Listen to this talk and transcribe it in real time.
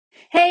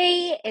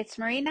Hey, it's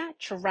Marina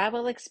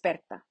Travel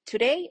Experta.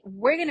 Today,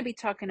 we're going to be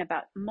talking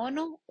about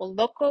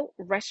Monoloco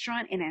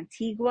restaurant in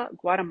Antigua,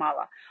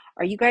 Guatemala.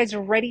 Are you guys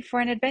ready for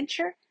an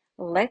adventure?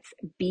 Let's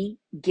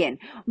begin.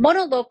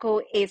 Monoloco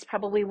is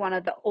probably one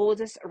of the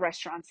oldest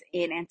restaurants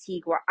in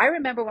Antigua. I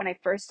remember when I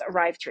first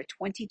arrived here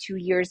 22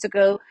 years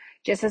ago,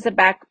 just as a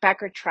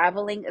backpacker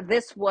traveling,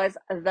 this was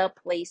the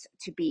place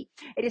to be.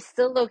 It is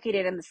still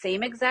located in the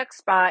same exact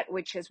spot,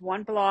 which is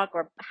one block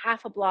or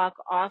half a block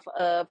off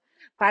of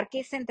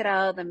Parque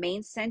Central, the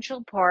main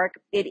Central Park.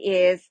 It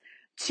is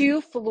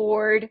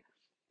two-floored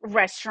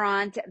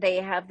restaurant. They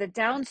have the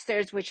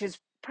downstairs, which is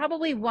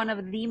probably one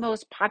of the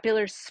most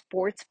popular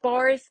sports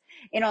bars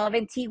in all of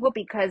Antigua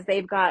because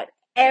they've got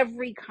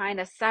every kind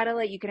of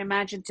satellite you can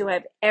imagine to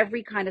have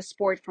every kind of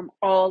sport from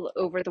all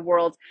over the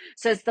world.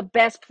 So it's the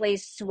best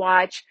place to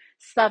watch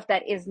stuff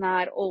that is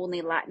not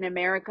only Latin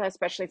America,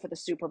 especially for the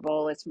Super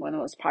Bowl. It's one of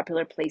the most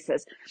popular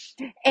places.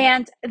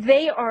 And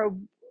they are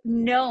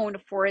known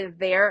for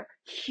their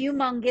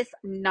humongous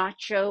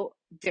nacho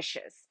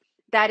dishes.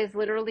 That is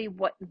literally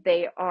what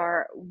they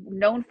are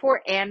known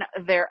for, and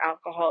their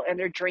alcohol and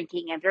their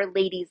drinking and their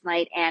ladies'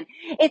 night. And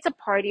it's a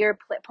party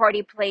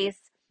place,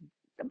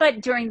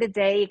 but during the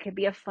day, it could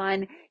be a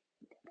fun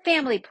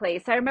family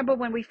place. I remember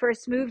when we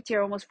first moved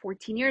here almost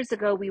 14 years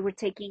ago, we were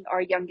taking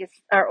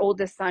our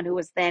oldest son, who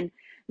was then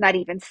not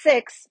even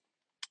six,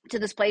 to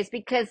this place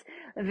because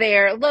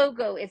their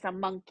logo is a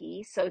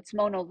monkey, so it's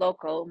Mono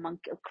Loco,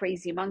 monkey,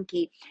 crazy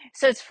monkey.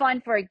 So it's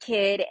fun for a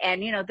kid,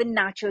 and the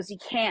nachos, you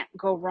can't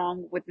go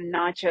wrong with the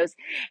nachos.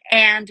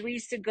 And we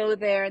used to go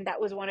there, and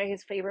that was one of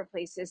his favorite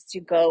places to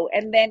go.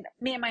 And then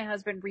me and my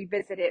husband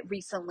revisited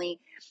recently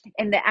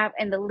in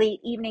the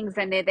late evenings,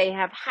 and they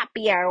have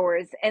happy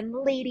hours and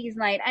ladies'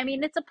 night. I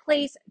mean, it's a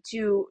place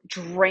to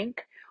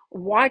drink,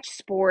 watch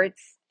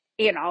sports,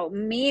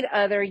 meet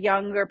other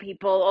younger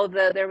people,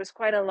 although there was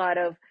quite a lot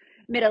of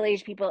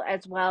middle-aged people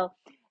as well.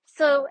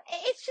 So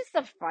it's just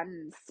a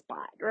fun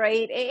spot,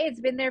 right? It's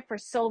been there for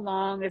so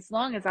long as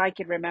I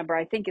can remember.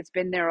 I think it's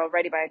been there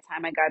already by the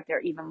time I got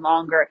there, even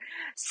longer.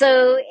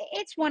 So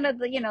it's one of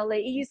like,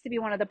 it used to be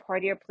one of the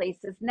partier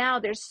places. Now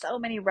there's so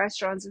many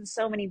restaurants and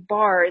so many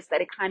bars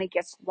that it kind of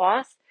gets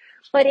lost.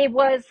 But it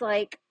was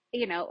like,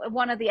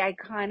 one of the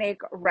iconic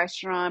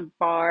restaurant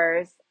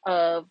bars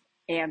of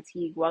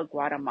Antigua,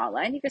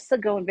 Guatemala. And you can still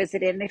go and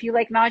visit it. And if you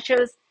like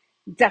nachos,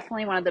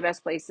 definitely one of the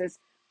best places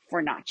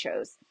for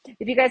nachos.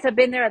 If you guys have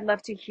been there, I'd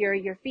love to hear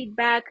your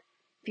feedback.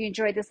 If you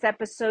enjoyed this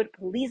episode,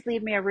 please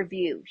leave me a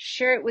review,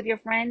 share it with your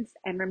friends,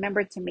 and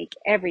remember to make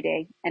every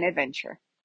day an adventure.